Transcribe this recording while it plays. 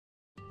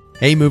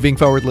Hey, Moving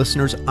Forward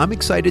listeners, I'm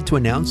excited to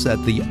announce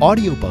that the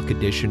audiobook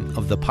edition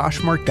of the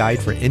Poshmark Guide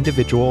for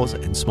Individuals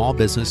and Small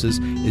Businesses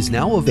is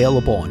now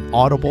available on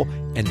Audible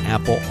and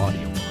Apple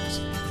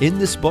Audiobooks. In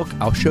this book,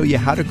 I'll show you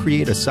how to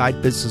create a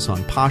side business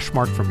on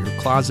Poshmark from your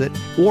closet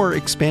or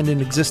expand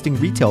an existing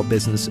retail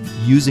business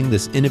using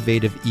this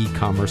innovative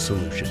e-commerce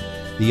solution.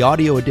 The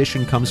audio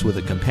edition comes with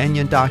a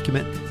companion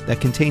document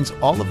that contains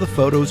all of the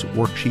photos,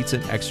 worksheets,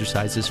 and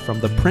exercises from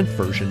the print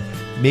version,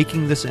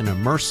 making this an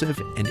immersive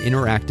and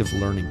interactive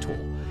learning tool.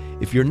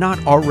 If you're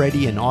not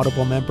already an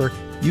Audible member,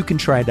 you can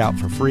try it out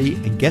for free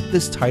and get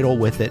this title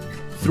with it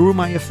through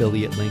my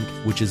affiliate link,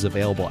 which is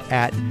available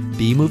at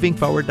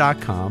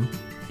bemovingforward.com,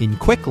 in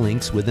quick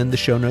links within the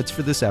show notes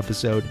for this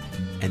episode,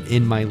 and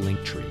in my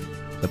link tree.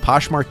 The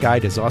Poshmark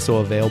Guide is also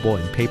available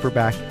in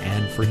paperback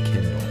and for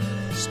Kindle.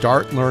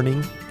 Start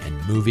learning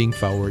and moving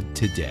forward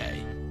today.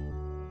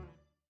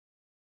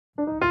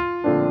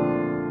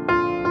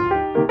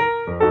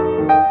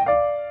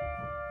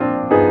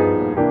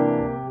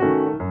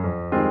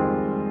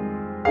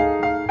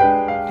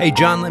 Hey,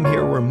 John Lim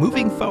here. We're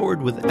moving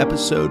forward with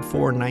episode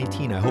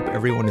 419. I hope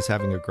everyone is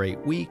having a great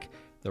week.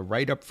 The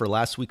write-up for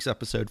last week's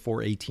episode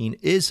 418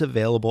 is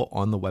available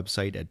on the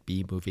website at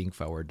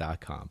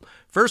bemovingforward.com.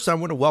 First, I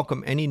want to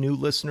welcome any new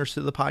listeners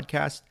to the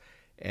podcast,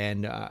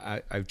 and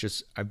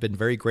I've been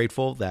very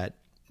grateful that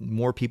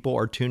more people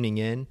are tuning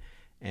in.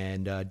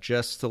 And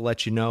just to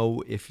let you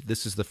know, if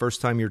this is the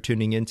first time you're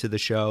tuning into the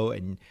show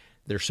and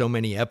there's so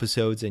many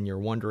episodes and you're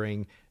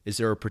wondering, is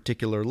there a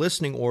particular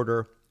listening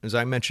order? As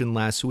I mentioned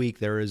last week,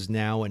 there is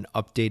now an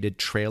updated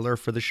trailer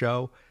for the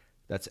show.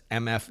 That's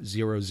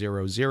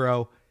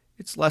MF000.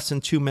 It's less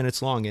than 2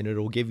 minutes long, and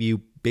it'll give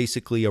you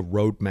basically a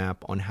roadmap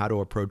on how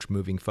to approach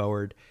moving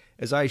forward.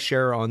 As I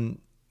share on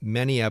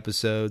many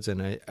episodes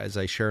and as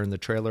I share in the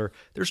trailer,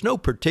 there's no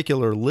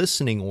particular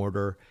listening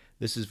order.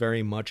 This is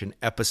very much an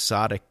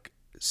episodic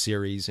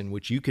series in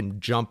which you can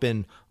jump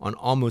in on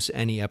almost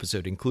any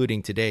episode,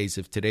 including today's.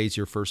 If today's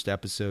your first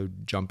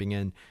episode jumping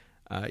in,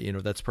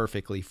 that's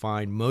perfectly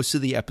fine. Most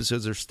of the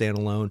episodes are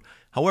standalone.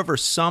 However,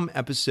 some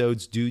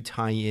episodes do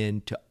tie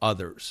in to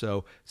others.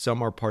 So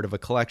some are part of a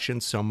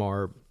collection. Some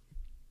are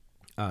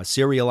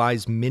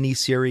serialized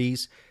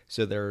mini-series.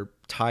 So they're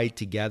tied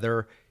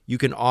together. You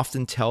can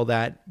often tell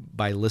that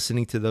by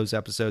listening to those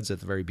episodes at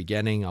the very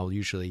beginning. I'll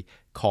usually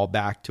call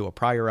back to a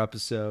prior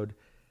episode.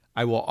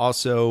 I will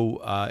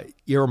also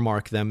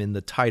earmark them in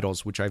the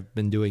titles, which I've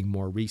been doing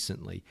more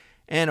recently.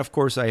 And of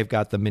course, I have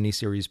got the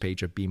miniseries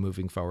page at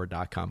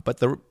bemovingforward.com. But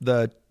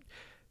the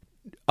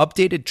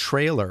updated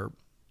trailer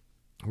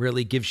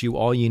really gives you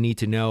all you need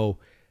to know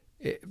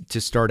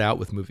to start out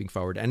with Moving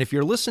Forward. And if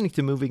you're listening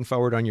to Moving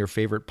Forward on your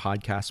favorite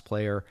podcast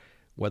player,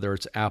 whether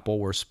it's Apple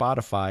or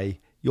Spotify,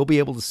 you'll be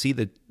able to see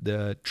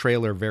the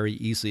trailer very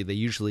easily. They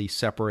usually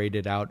separate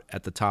it out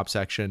at the top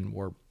section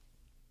or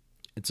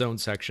its own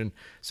section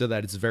so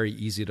that it's very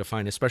easy to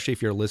find, especially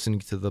if you're listening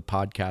to the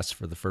podcast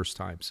for the first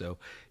time. So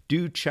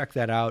do check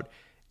that out.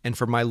 And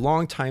for my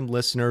longtime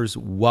listeners,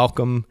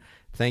 welcome.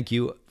 Thank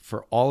you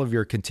for all of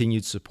your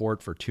continued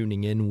support, for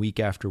tuning in week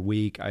after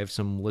week. I have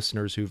some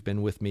listeners who've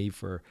been with me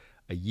for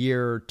a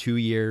year, 2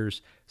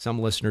 years, some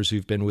listeners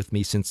who've been with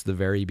me since the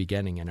very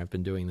beginning. And I've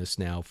been doing this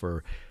now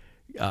for,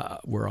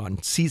 we're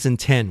on season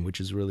 10,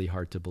 which is really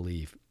hard to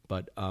believe.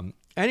 But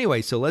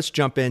anyway, so let's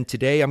jump in.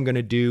 Today, I'm going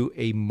to do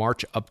a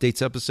March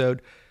updates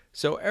episode.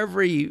 So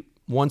every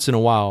once in a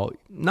while,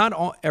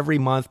 not every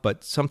month,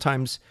 but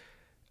sometimes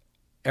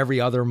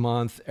every other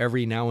month,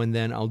 every now and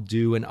then, I'll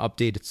do an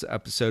updates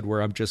episode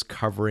where I'm just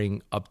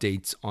covering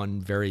updates on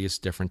various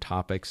different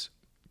topics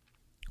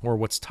or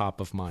what's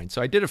top of mind.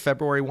 So I did a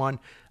February one.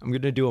 I'm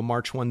going to do a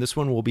March one. This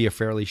one will be a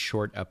fairly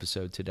short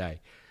episode today.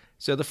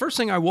 So the first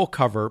thing I will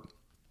cover,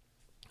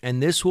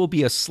 and this will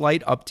be a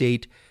slight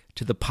update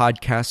to the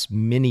podcast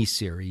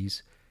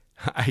mini-series.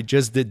 I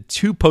just did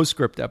 2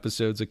 postscript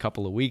episodes a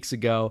couple of weeks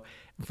ago.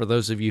 And for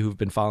those of you who've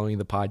been following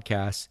the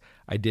podcast,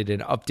 I did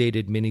an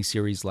updated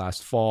mini-series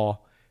last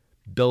fall,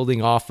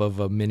 building off of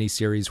a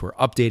mini-series. We're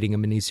updating a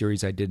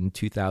mini-series I did in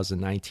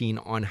 2019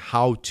 on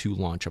how to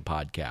launch a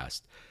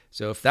podcast.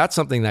 So if that's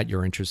something that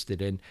you're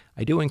interested in,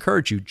 I do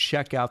encourage you,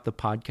 check out the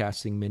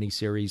podcasting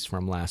mini-series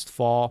from last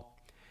fall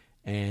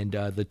and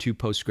the 2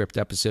 postscript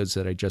episodes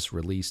that I just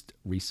released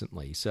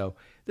recently. So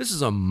this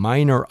is a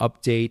minor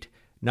update,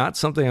 not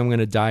something I'm going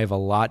to dive a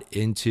lot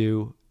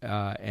into,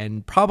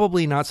 and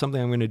probably not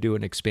something I'm going to do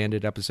an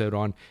expanded episode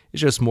on. It's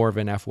just more of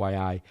an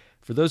FYI.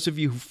 For those of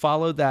you who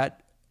follow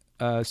that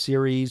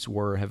series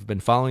or have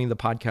been following the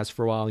podcast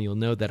for a while, you'll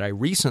know that I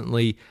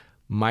recently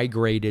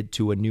migrated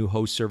to a new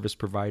host service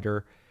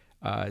provider.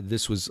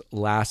 This was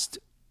last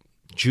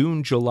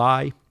June,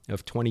 July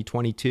of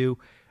 2022.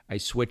 I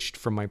switched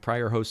from my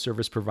prior host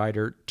service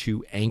provider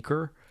to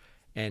Anchor,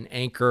 and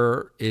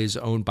Anchor is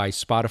owned by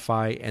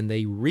Spotify, and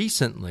they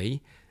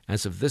recently,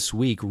 as of this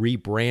week,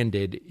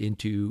 rebranded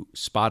into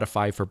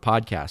Spotify for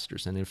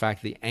Podcasters. And in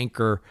fact, the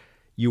Anchor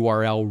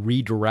URL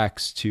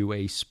redirects to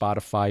a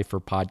Spotify for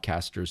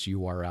Podcasters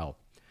URL.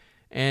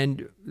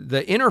 And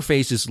the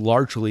interface is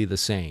largely the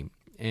same.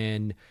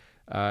 And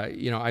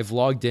I've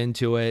logged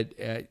into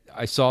it.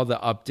 I saw the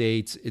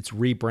updates. It's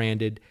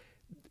rebranded.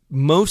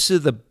 Most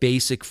of the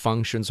basic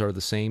functions are the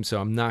same, so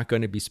I'm not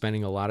going to be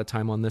spending a lot of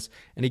time on this.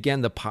 And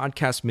again, the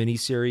podcast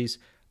mini-series,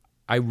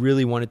 I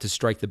really wanted to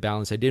strike the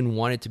balance. I didn't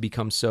want it to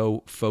become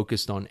so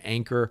focused on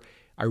Anchor.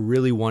 I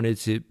really wanted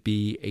to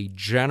be a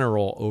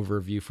general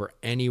overview for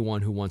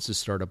anyone who wants to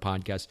start a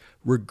podcast,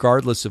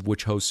 regardless of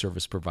which host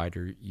service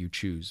provider you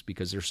choose,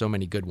 because there's so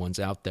many good ones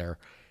out there.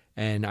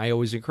 And I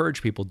always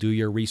encourage people, do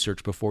your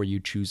research before you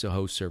choose a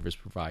host service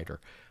provider.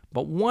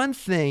 But one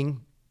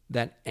thing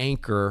that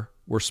Anchor,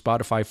 or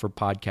Spotify for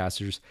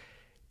podcasters,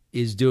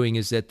 is doing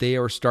is that they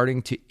are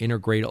starting to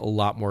integrate a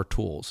lot more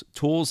tools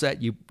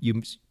that you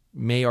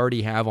may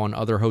already have on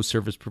other host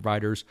service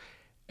providers,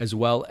 as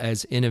well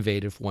as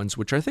innovative ones,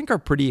 which I think are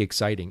pretty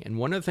exciting. And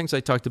one of the things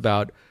I talked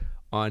about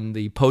on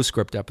the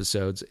Postscript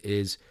episodes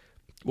is,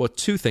 well,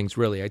 two things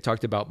really. I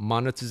talked about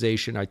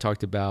monetization. I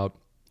talked about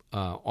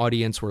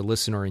audience or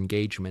listener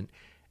engagement.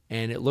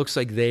 And it looks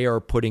like they are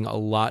putting a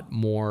lot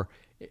more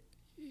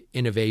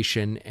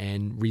innovation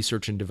and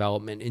research and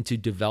development into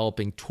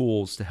developing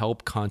tools to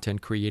help content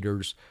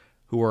creators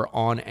who are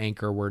on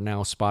Anchor, we're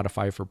now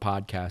Spotify for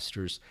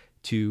podcasters,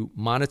 to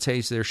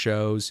monetize their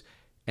shows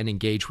and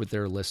engage with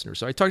their listeners.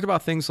 So I talked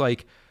about things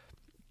like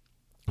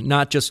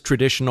not just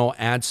traditional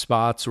ad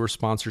spots or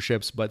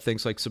sponsorships, but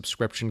things like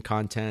subscription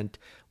content,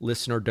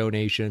 listener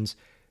donations.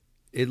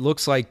 It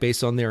looks like,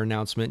 based on their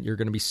announcement, you're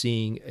going to be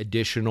seeing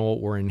additional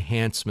or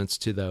enhancements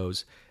to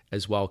those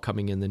as well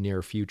coming in the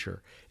near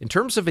future. In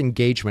terms of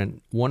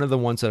engagement, one of the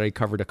ones that I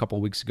covered a couple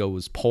of weeks ago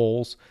was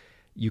polls.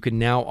 You can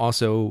now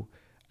also,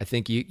 I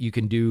think you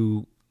can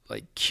do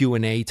like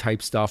Q&A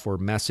type stuff, or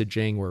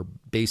messaging, or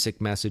basic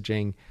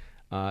messaging,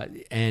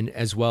 and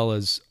as well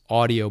as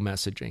audio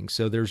messaging.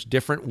 So there's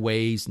different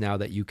ways now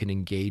that you can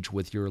engage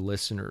with your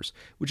listeners,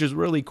 which is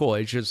really cool.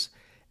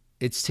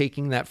 It's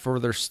taking that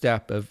further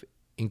step of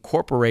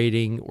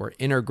incorporating or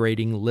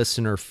integrating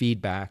listener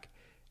feedback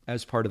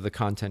as part of the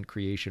content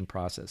creation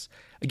process.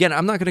 Again,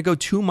 I'm not going to go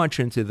too much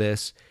into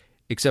this,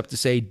 except to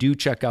say, do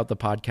check out the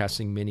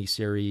podcasting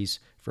mini-series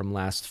from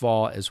last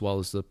fall, as well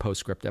as the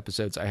Postscript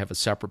episodes. I have a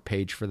separate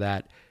page for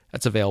that.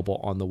 That's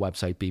available on the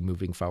website,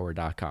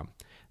 bemovingforward.com.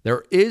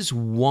 There is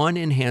one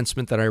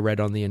enhancement that I read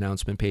on the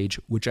announcement page,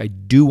 which I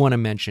do want to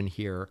mention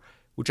here,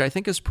 which I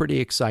think is pretty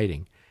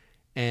exciting.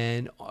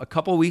 And a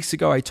couple of weeks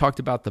ago, I talked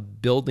about the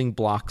building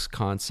blocks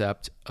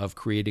concept of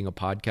creating a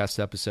podcast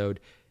episode.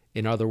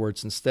 In other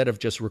words, instead of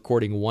just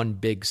recording one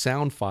big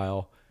sound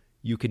file,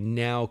 you can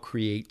now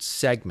create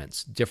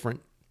segments,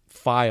 different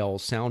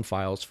files, sound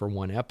files for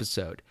one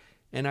episode.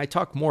 And I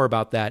talk more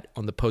about that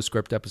on the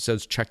Postscript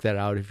episodes. Check that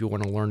out if you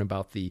want to learn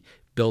about the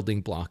building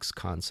blocks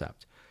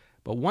concept.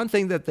 But one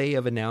thing that they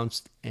have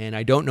announced, and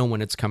I don't know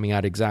when it's coming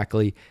out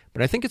exactly,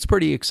 but I think it's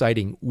pretty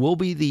exciting, will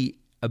be the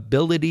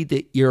ability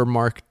to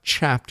earmark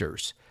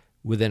chapters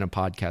within a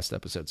podcast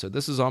episode. So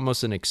this is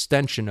almost an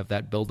extension of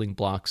that building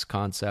blocks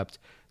concept.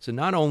 So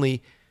not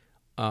only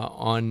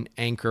on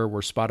Anchor or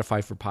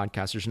Spotify for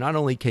podcasters, not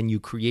only can you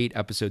create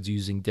episodes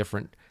using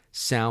different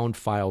sound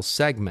file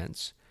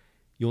segments,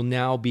 you'll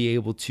now be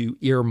able to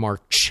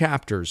earmark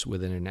chapters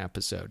within an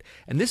episode.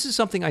 And this is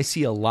something I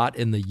see a lot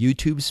in the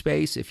YouTube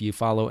space. If you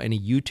follow any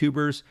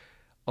YouTubers,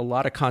 a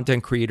lot of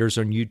content creators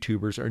on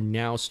YouTubers are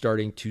now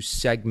starting to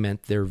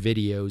segment their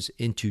videos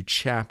into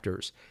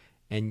chapters.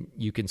 And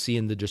you can see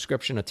in the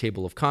description a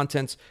table of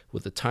contents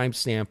with a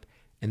timestamp,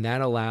 and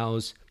that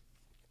allows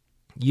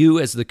you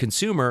as the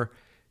consumer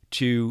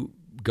to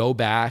go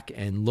back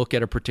and look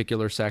at a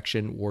particular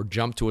section or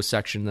jump to a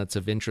section that's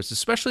of interest,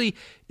 especially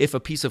if a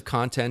piece of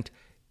content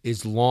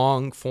is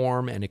long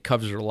form and it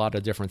covers a lot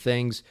of different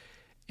things.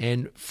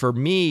 And for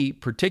me,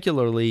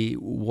 particularly,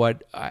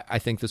 what I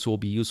think this will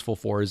be useful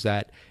for is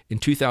that in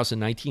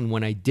 2019,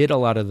 when I did a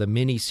lot of the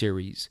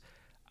mini-series,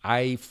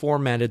 I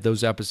formatted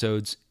those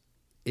episodes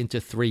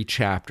into 3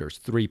 chapters,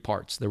 3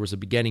 parts. There was a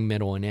beginning,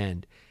 middle, and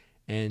end.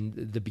 And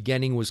the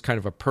beginning was kind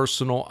of a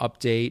personal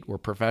update or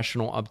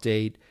professional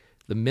update.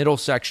 The middle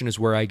section is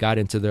where I got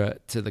into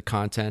the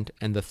content,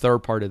 and the third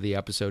part of the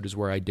episode is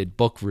where I did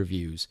book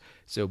reviews.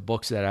 So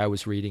books that I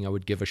was reading, I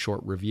would give a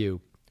short review.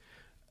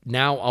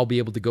 Now I'll be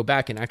able to go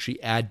back and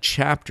actually add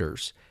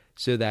chapters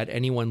so that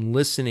anyone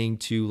listening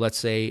to, let's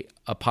say,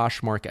 a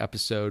Poshmark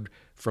episode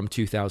from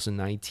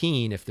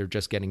 2019, if they're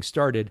just getting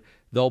started,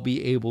 they'll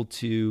be able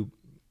to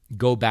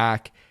go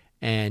back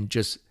and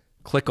just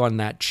click on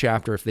that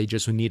chapter if they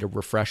just need a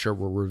refresher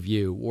or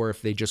review, or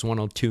if they just want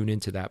to tune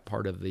into that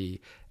part of the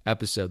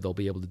episode, they'll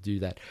be able to do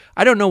that.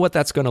 I don't know what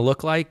that's going to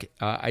look like.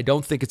 I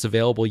don't think it's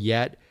available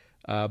yet,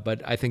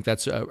 but I think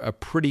that's a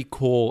pretty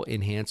cool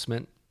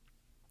enhancement.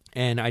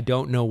 And I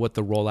don't know what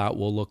the rollout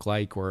will look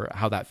like or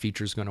how that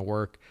feature is going to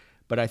work.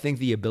 But I think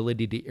the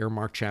ability to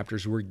earmark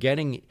chapters, we're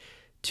getting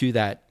to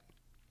that,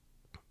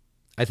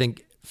 I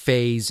think,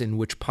 phase in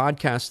which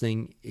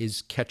podcasting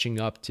is catching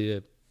up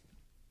to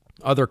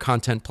other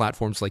content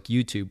platforms like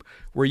YouTube,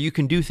 where you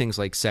can do things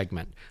like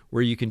segment,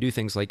 where you can do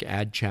things like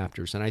add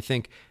chapters. And I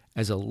think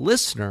as a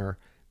listener,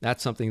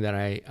 that's something that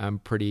I'm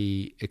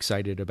pretty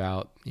excited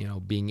about,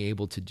 being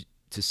able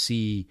to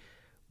see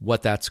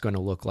what that's going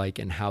to look like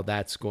and how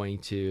that's going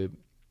to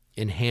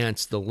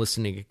enhance the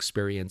listening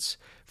experience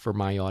for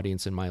my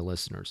audience and my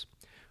listeners.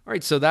 All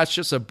right, so that's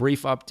just a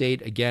brief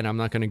update. Again, I'm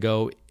not going to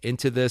go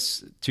into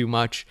this too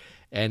much,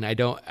 and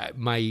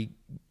my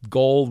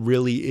goal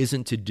really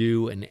isn't to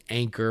do an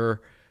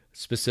anchor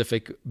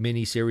specific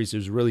mini-series.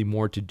 There's really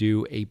more to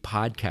do a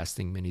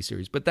podcasting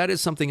mini-series, but that is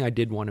something I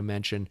did want to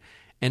mention.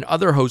 And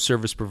other host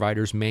service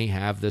providers may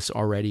have this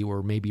already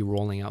or maybe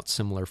rolling out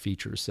similar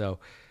features. So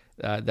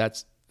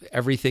that's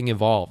everything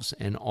evolves,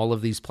 and all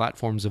of these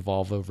platforms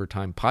evolve over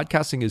time.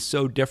 Podcasting is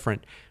so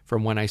different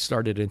from when I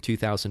started in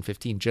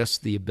 2015,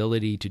 just the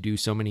ability to do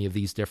so many of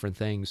these different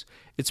things.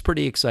 It's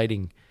pretty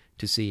exciting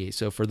to see.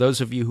 So for those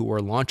of you who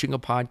are launching a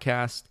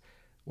podcast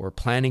or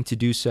planning to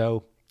do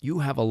so, you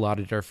have a lot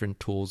of different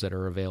tools that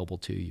are available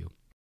to you.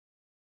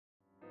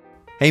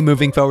 Hey,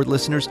 Moving Forward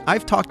listeners,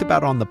 I've talked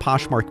about on the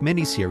Poshmark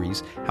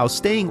mini-series how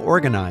staying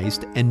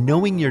organized and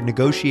knowing your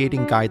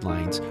negotiating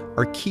guidelines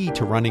are key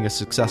to running a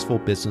successful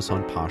business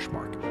on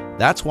Poshmark.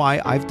 That's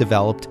why I've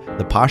developed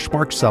the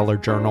Poshmark Seller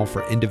Journal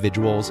for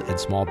individuals and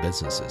small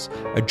businesses,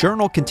 a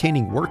journal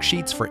containing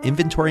worksheets for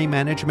inventory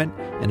management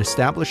and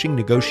establishing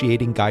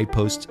negotiating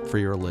guideposts for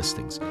your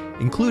listings.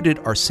 Included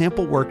are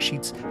sample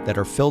worksheets that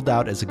are filled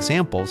out as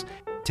examples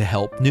to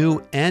help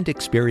new and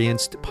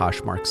experienced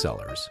Poshmark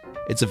sellers.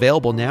 It's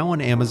available now on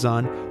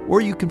Amazon,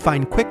 or you can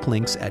find quick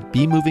links at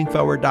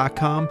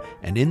bemovingforward.com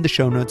and in the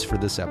show notes for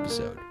this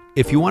episode.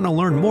 If you want to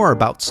learn more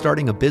about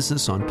starting a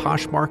business on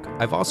Poshmark,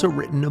 I've also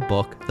written a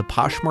book, The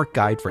Poshmark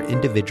Guide for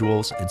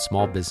Individuals and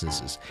Small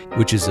Businesses,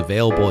 which is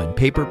available in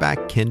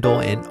paperback, Kindle,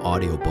 and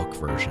audiobook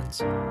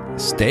versions.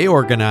 Stay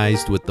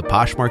organized with the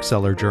Poshmark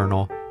Seller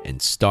Journal and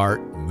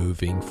start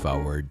moving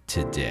forward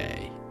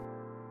today.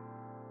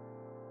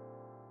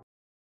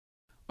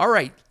 All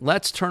right,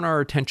 let's turn our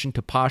attention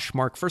to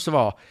Poshmark. First of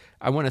all,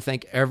 I want to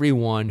thank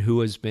everyone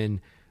who has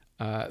bought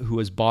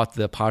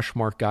the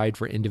Poshmark Guide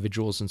for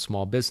Individuals and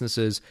Small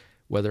Businesses,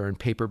 whether in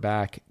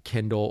paperback,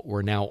 Kindle,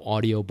 or now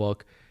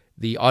audiobook.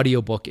 The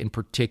audiobook in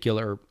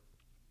particular,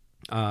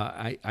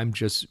 I'm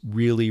just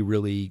really,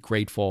 really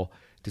grateful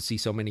to see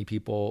so many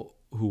people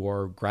who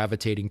are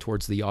gravitating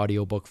towards the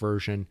audiobook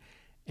version.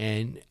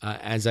 And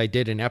as I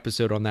did an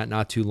episode on that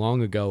not too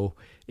long ago,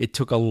 it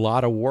took a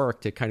lot of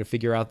work to kind of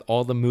figure out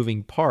all the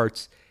moving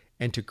parts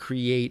and to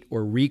create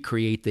or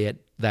recreate that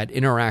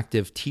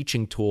interactive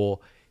teaching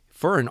tool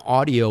for an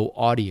audio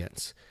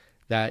audience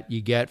that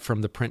you get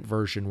from the print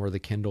version or the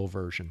Kindle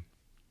version.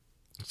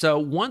 So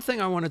one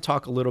thing I want to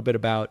talk a little bit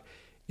about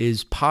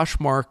is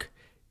Poshmark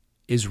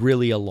is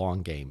really a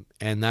long game.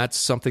 And that's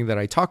something that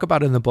I talk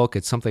about in the book.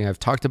 It's something I've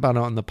talked about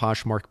on the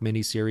Poshmark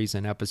mini-series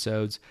and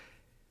episodes.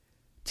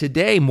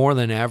 Today, more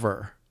than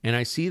ever, and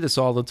I see this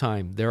all the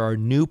time, there are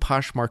new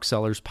Poshmark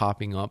sellers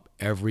popping up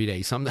every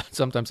day.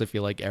 Sometimes I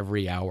feel like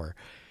every hour.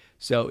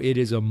 So it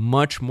is a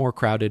much more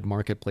crowded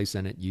marketplace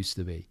than it used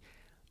to be.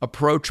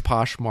 Approach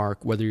Poshmark,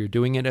 whether you're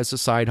doing it as a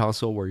side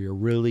hustle where you're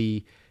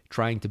really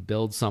trying to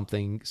build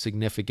something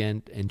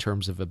significant in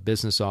terms of a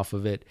business off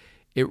of it,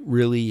 it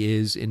really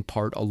is in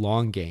part a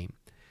long game.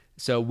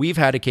 So we've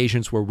had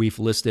occasions where we've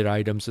listed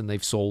items and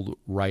they've sold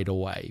right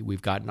away.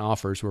 We've gotten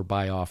offers or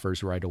buy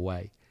offers right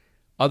away.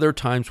 Other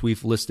times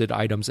we've listed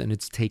items and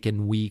it's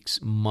taken weeks,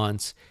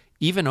 months,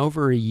 even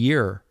over a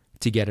year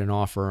to get an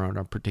offer on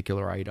a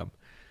particular item.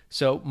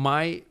 So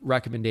my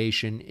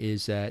recommendation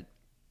is that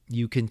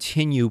you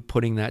continue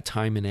putting that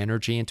time and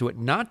energy into it,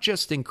 not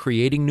just in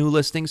creating new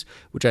listings,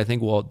 which I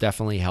think will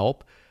definitely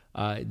help.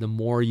 The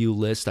more you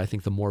list, I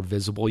think the more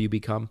visible you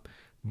become.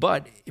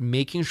 But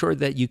making sure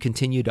that you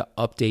continue to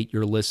update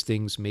your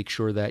listings, make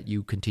sure that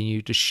you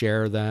continue to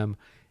share them,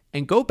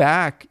 and go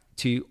back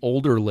to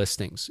older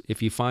listings.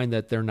 If you find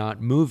that they're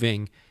not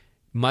moving,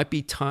 it might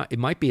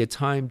be a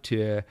time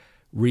to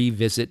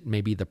revisit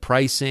maybe the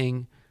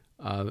pricing.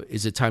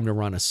 Is it time to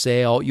run a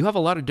sale? You have a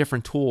lot of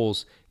different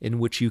tools in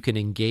which you can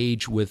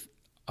engage with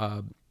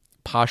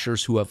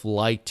poshers who have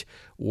liked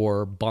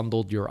or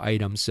bundled your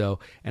items.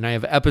 And I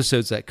have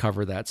episodes that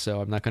cover that,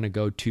 so I'm not going to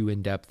go too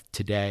in-depth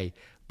today.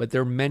 But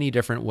there are many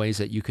different ways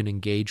that you can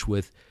engage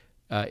with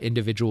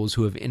individuals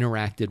who have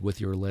interacted with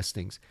your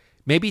listings.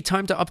 Maybe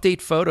time to update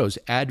photos,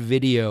 add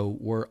video,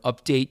 or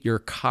update your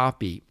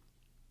copy.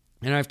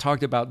 And I've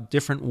talked about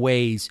different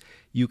ways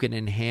you can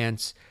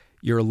enhance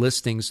your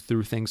listings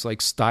through things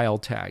like style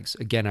tags.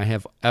 Again, I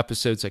have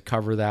episodes that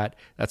cover that.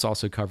 That's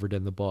also covered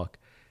in the book.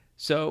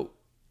 So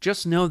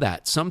just know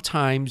that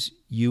sometimes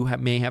you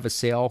may have a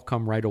sale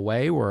come right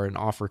away or an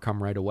offer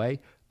come right away.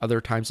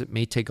 Other times it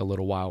may take a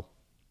little while.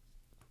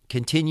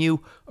 Continue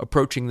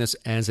approaching this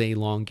as a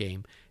long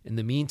game. In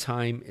the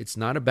meantime, it's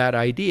not a bad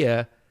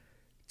idea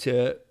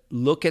to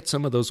look at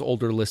some of those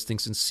older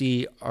listings and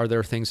see, are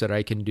there things that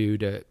I can do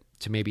to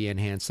maybe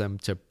enhance them,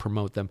 to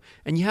promote them?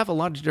 And you have a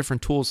lot of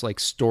different tools like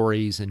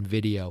stories and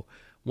video.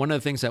 One of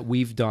the things that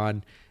we've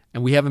done,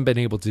 and we haven't been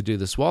able to do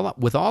this well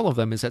with all of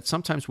them, is that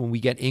sometimes when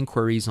we get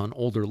inquiries on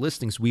older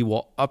listings, we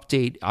will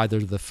update either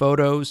the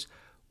photos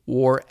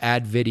or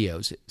add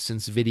videos,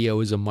 since video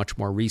is a much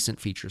more recent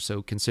feature.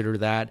 So consider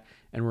that.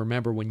 And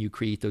remember, when you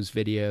create those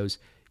videos,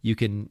 you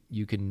can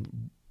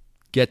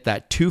get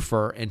that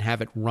twofer and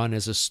have it run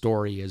as a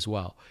story as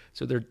well.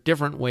 So there are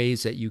different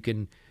ways that you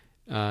can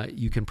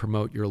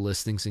promote your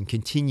listings and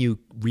continue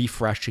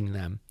refreshing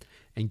them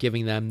and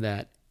giving them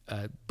that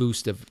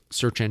boost of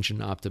search engine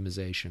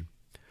optimization.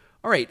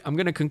 All right, I'm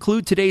going to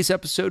conclude today's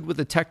episode with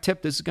a tech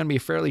tip. This is going to be a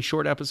fairly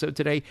short episode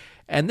today,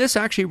 and this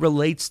actually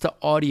relates to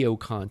audio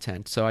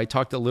content. So I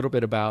talked a little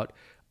bit about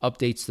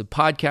updates to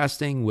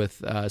podcasting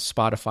with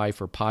Spotify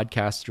for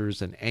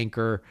podcasters and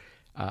Anchor.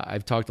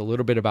 I've talked a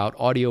little bit about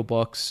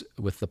audiobooks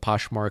with the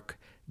Poshmark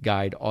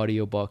Guide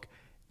audiobook,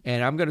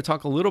 and I'm going to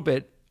talk a little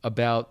bit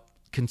about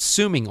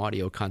consuming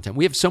audio content.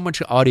 We have so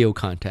much audio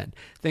content.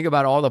 Think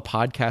about all the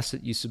podcasts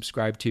that you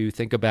subscribe to.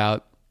 Think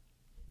about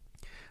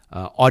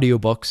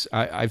audiobooks.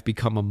 I've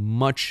become a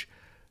much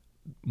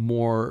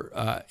more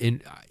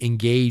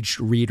engaged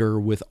reader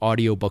with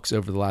audiobooks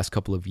over the last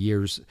couple of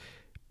years.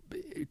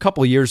 A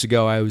couple of years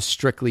ago, I was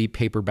strictly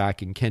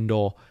paperback and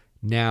Kindle.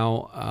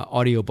 Now,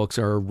 audiobooks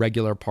are a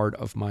regular part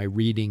of my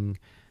reading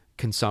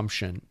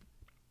consumption.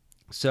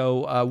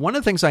 So one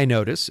of the things I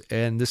notice,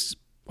 and this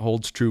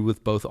holds true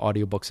with both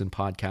audiobooks and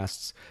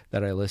podcasts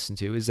that I listen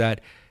to, is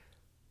that,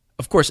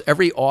 of course,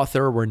 every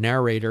author or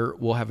narrator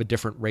will have a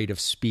different rate of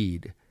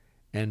speed.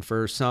 And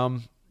for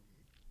some,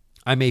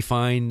 I may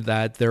find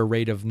that their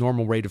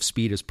normal rate of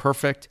speed is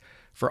perfect.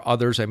 For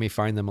others, I may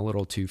find them a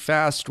little too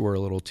fast or a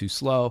little too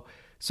slow.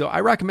 So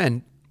I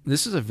recommend,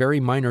 this is a very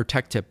minor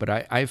tech tip, but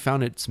I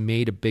found it's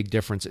made a big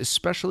difference,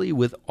 especially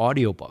with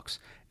audiobooks.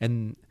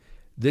 And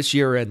this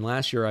year and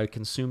last year, I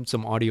consumed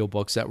some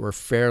audiobooks that were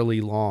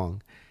fairly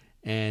long.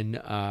 And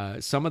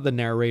some of the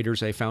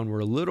narrators I found were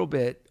a little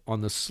bit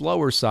on the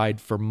slower side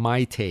for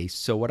my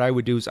taste. So what I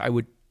would do is I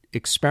would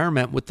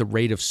experiment with the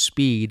rate of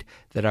speed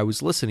that I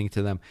was listening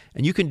to them.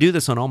 And you can do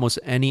this on almost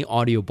any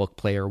audiobook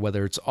player,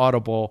 whether it's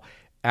Audible,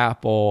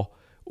 Apple,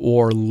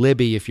 or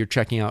Libby if you're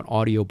checking out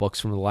audiobooks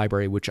from the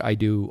library, which I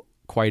do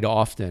quite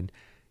often.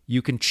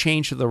 You can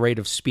change the rate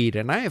of speed.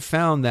 And I have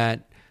found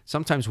that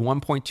sometimes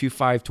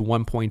 1.25 to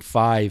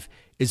 1.5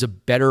 is a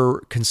better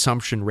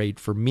consumption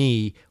rate for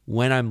me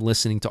when I'm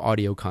listening to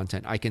audio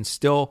content. I can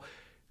still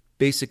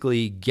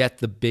basically get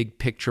the big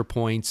picture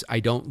points. I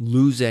don't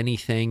lose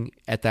anything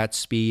at that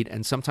speed.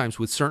 And sometimes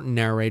with certain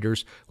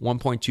narrators,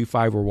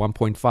 1.25 or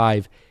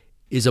 1.5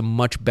 is a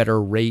much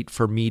better rate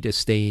for me to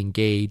stay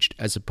engaged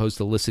as opposed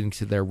to listening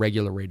to their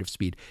regular rate of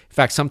speed. In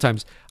fact,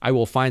 sometimes I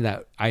will find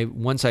that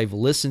once I've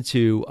listened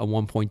to a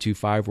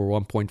 1.25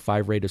 or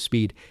 1.5 rate of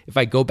speed, if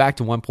I go back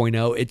to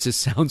 1.0, it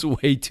just sounds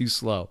way too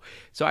slow.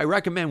 So I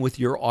recommend with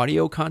your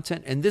audio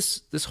content, and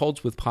this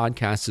holds with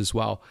podcasts as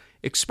well,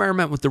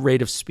 experiment with the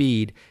rate of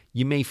speed.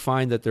 You may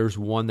find that there's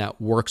one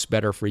that works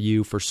better for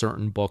you for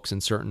certain books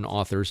and certain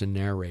authors and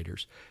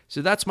narrators.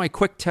 So that's my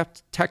quick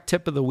tech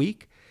tip of the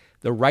week.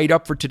 The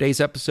write-up for today's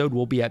episode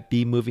will be at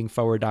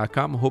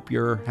bemovingforward.com. Hope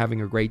you're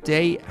having a great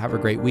day. Have a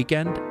great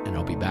weekend, and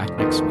I'll be back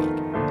next week.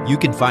 You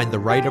can find the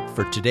write-up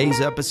for today's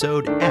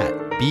episode at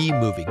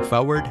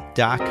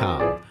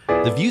bemovingforward.com.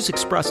 The views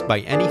expressed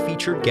by any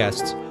featured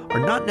guests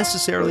are not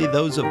necessarily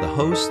those of the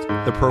host,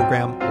 the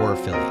program, or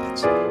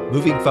affiliates.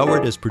 Moving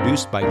Forward is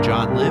produced by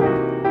John Lim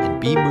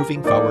and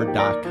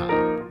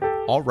bemovingforward.com.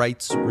 All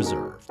rights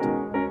reserved.